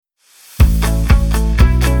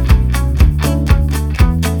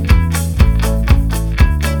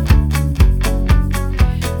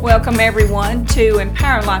Welcome, everyone, to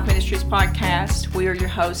Empowering Life Ministries podcast. We are your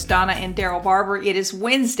hosts, Donna and Daryl Barber. It is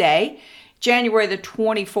Wednesday, January the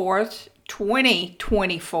 24th,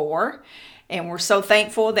 2024, and we're so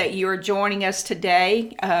thankful that you are joining us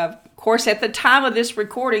today. Of course, at the time of this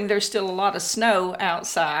recording, there's still a lot of snow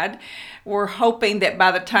outside. We're hoping that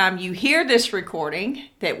by the time you hear this recording,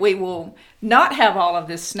 that we will not have all of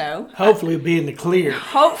this snow. Hopefully we'll be in the clear.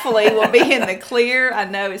 Hopefully we'll be in the clear. I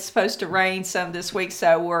know it's supposed to rain some this week,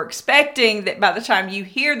 so we're expecting that by the time you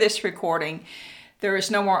hear this recording, there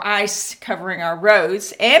is no more ice covering our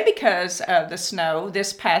roads. And because of the snow,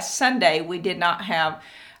 this past Sunday, we did not have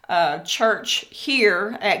church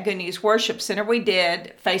here at Good News Worship Center. We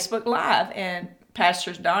did Facebook Live, and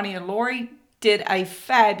Pastors Donnie and Lori did a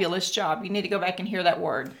fabulous job. You need to go back and hear that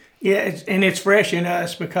word. Yeah, it's fresh in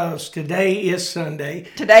us because today is Sunday.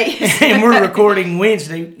 And we're recording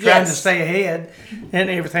Wednesday, trying to Yes. stay ahead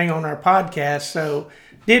and everything on our podcast. So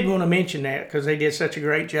did want to mention that because they did such a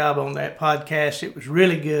great job on that podcast. It was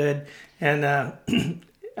really good. And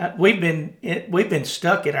we've been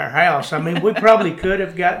stuck at our house. I mean, we probably could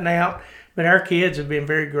have gotten out, but our kids have been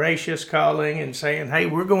very gracious, calling and saying, hey,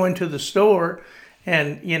 we're going to the store.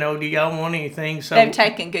 And, do y'all want anything? So they've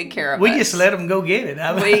taken good care of us. We just let them go get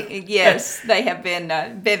it. Yes, they have been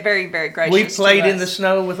very, very gracious. We played in the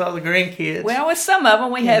snow with all the grandkids. Well, with some of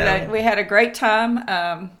them, we had a great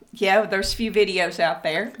time. There's a few videos out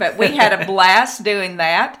there, but we had a blast doing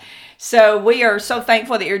that. So we are so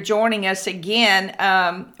thankful that you're joining us again.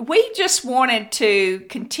 We just wanted to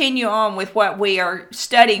continue on with what we are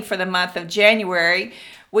studying for the month of January.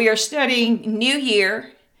 We are studying New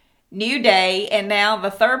Year, New Day, and now the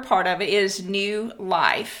third part of it is New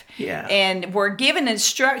Life. Yeah. And we're given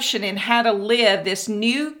instruction in how to live this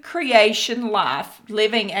new creation life,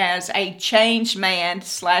 living as a changed man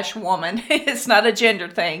 / woman. It's not a gender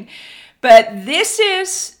thing. But this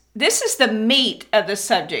is the meat of the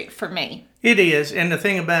subject for me. It is. And the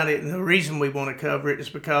thing about it, and the reason we want to cover it is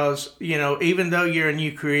because, even though you're a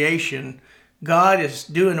new creation, God is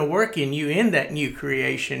doing a work in you in that new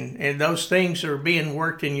creation, and those things are being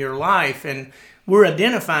worked in your life. And we're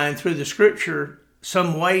identifying through the scripture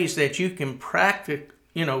some ways that you can practice,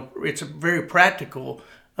 it's a very practical,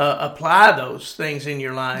 apply those things in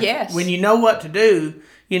your life. Yes. When you know what to do,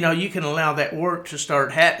 you can allow that work to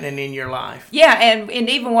start happening in your life. Yeah, and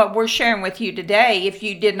even what we're sharing with you today, if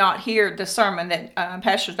you did not hear the sermon that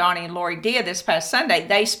Pastors Donnie and Lori did this past Sunday,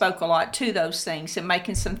 they spoke a lot to those things and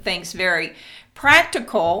making some things very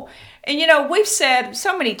practical. And, we've said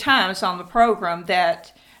so many times on the program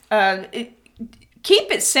that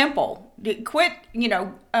keep it simple. Quit,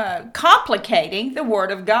 complicating the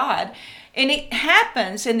Word of God. And it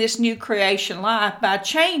happens in this new creation life by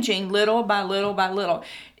changing little by little by little.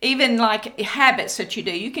 Even like habits that you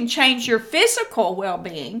do. You can change your physical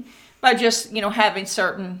well-being by just, having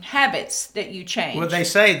certain habits that you change. Well, they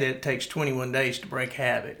say that it takes 21 days to break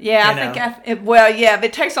habit. Yeah, but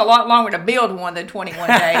it takes a lot longer to build one than 21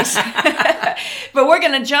 days. But we're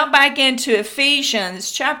going to jump back into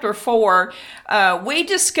Ephesians chapter 4. We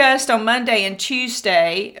discussed on Monday and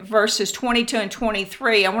Tuesday verses 22 and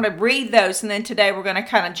 23. I want to read those, and then today we're going to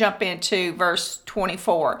kind of jump into verse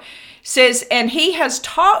 24. It says, "And he has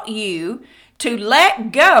taught you to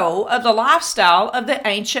let go of the lifestyle of the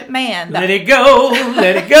ancient man." Let it go,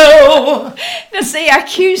 let it go. Now, see, I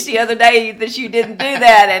accused you the other day that you didn't do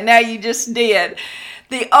that, and now you just did.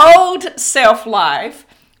 "The old self-life,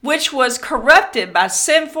 which was corrupted by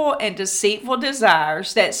sinful and deceitful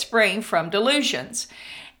desires that spring from delusions.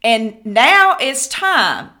 And now it's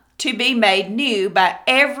time to be made new by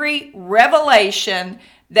every revelation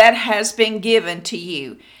that has been given to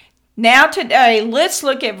you." Now today, let's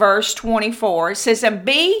look at verse 24. It says, "And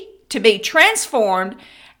be transformed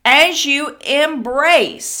as you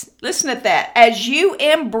embrace," listen to that, "as you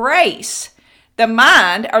embrace the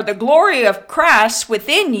mind or the glory of Christ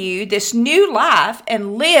within you, this new life,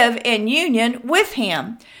 and live in union with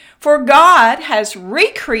Him. For God has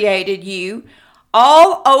recreated you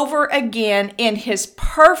all over again in His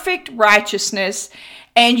perfect righteousness,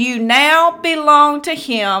 and you now belong to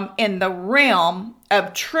Him in the realm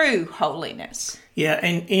of true holiness." Yeah,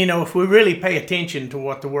 and if we really pay attention to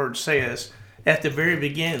what the Word says, at the very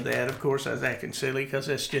beginning of that, of course, I was acting silly because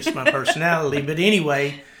that's just my personality. But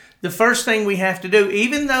anyway, the first thing we have to do,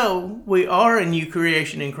 even though we are a new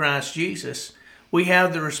creation in Christ Jesus, we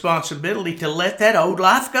have the responsibility to let that old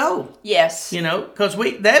life go. Yes. Because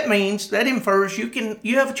that infers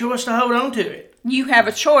you have a choice to hold on to it. You have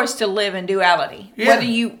a choice to live in duality. Yeah.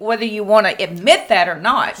 Whether you want to admit that or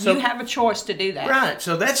not, you have a choice to do that. Right.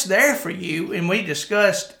 So that's there for you. And we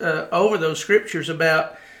discussed over those scriptures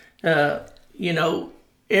about,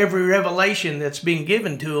 every revelation that's been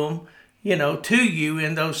given to them, to you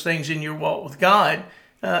in those things in your walk with God,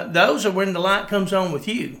 those are when the light comes on with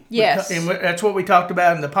you. Yes. And that's what we talked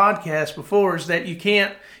about in the podcast before, is that you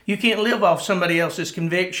can't live off somebody else's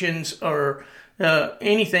convictions or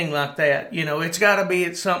anything like that. It's got to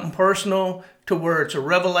be something personal to where it's a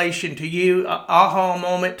revelation to you, an aha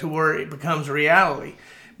moment to where it becomes reality.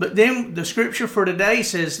 But then the scripture for today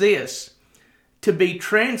says this: to be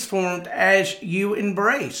transformed as you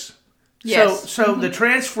embrace. Yes. So the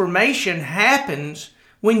transformation happens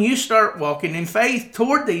when you start walking in faith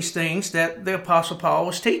toward these things that the Apostle Paul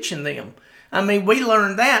was teaching them. I mean, we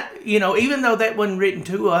learned that, even though that wasn't written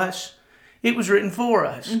to us, it was written for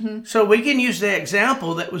us. Mm-hmm. So we can use the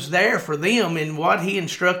example that was there for them and what he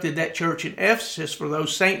instructed that church in Ephesus for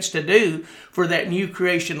those saints to do, for that new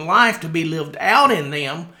creation life to be lived out in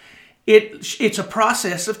them. It's a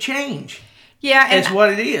process of change. Yeah, and it's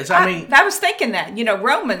what it is. I was thinking that,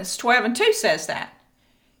 Romans 12:2 says that.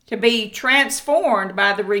 To be transformed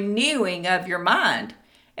by the renewing of your mind.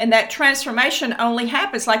 And that transformation only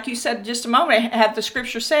happens, like you said just a moment, how the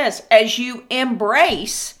scripture says, as you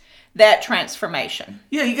embrace that transformation.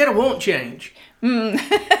 Yeah, you got to want change.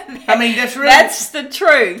 That's really... That's the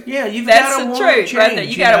truth. Yeah, you've got to want change. Brother.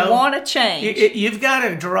 You got to want to change. You've got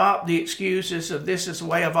to drop the excuses of this is the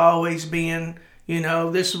way I've always been.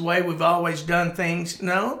 This is the way we've always done things.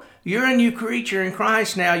 No, you're a new creature in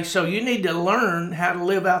Christ now, so you need to learn how to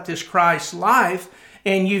live out this Christ life,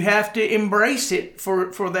 and you have to embrace it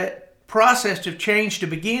for that process of change to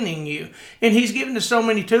begin in you. And he's given us so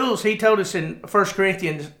many tools. He told us in 1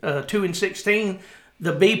 Corinthians 2:16,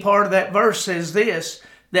 the B part of that verse says this,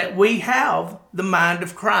 that we have the mind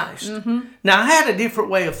of Christ. Mm-hmm. Now, I had a different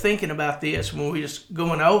way of thinking about this when we were just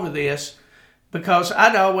going over this, because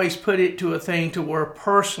I'd always put it to a thing to where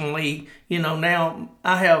personally, now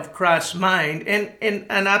I have Christ's mind, and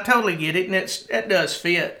I totally get it, and that does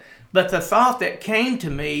fit. But the thought that came to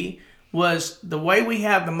me was the way we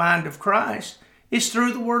have the mind of Christ is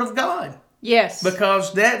through the Word of God. Yes.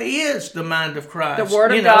 Because that is the mind of Christ. The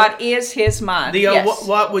Word of God is His mind. Yes.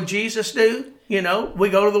 What would Jesus do? We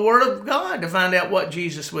go to the Word of God to find out what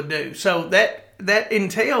Jesus would do. So that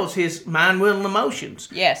entails His mind, will, and emotions.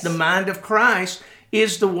 Yes. The mind of Christ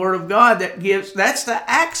is the Word of God that's the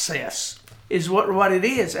access, is what it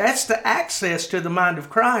is. That's the access to the mind of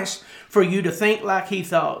Christ for you to think like He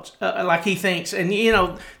thought, like He thinks. And,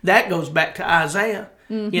 that goes back to Isaiah.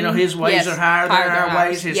 Mm-hmm. His ways are higher than our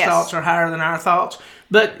ways. His thoughts are higher than our thoughts.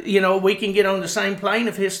 But, we can get on the same plane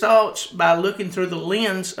of His thoughts by looking through the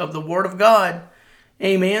lens of the Word of God.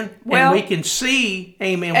 Amen. Well, and we can see,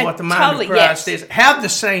 what the mind of Christ is. Have the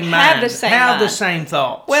same mind. Have the same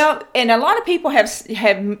thoughts. Well, and a lot of people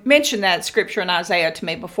have mentioned that scripture in Isaiah to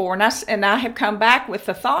me before, and I have come back with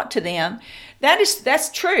the thought to them. That's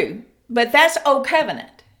true, but that's Old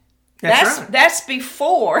Covenant. That's right. That's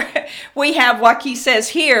before we have, like he says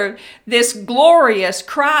here, this glorious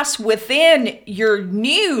Christ within your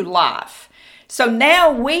new life. So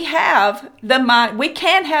now we have the mind, we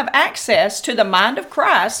can have access to the mind of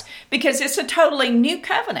Christ because it's a totally new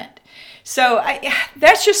covenant. So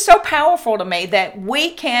that's just so powerful to me that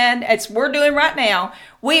we can, as we're doing right now,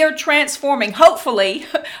 we are transforming, hopefully,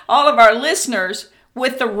 all of our listeners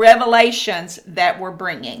with the revelations that we're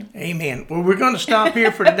bringing. Amen. Well, we're going to stop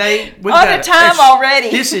here for today. On the time already.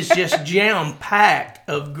 This is just jam-packed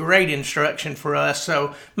of great instruction for us.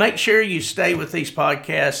 So make sure you stay with these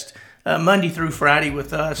podcasts Monday through Friday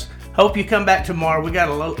with us. Hope you come back tomorrow. We got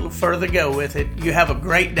a little further to go with it. You have a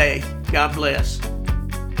great day. God bless.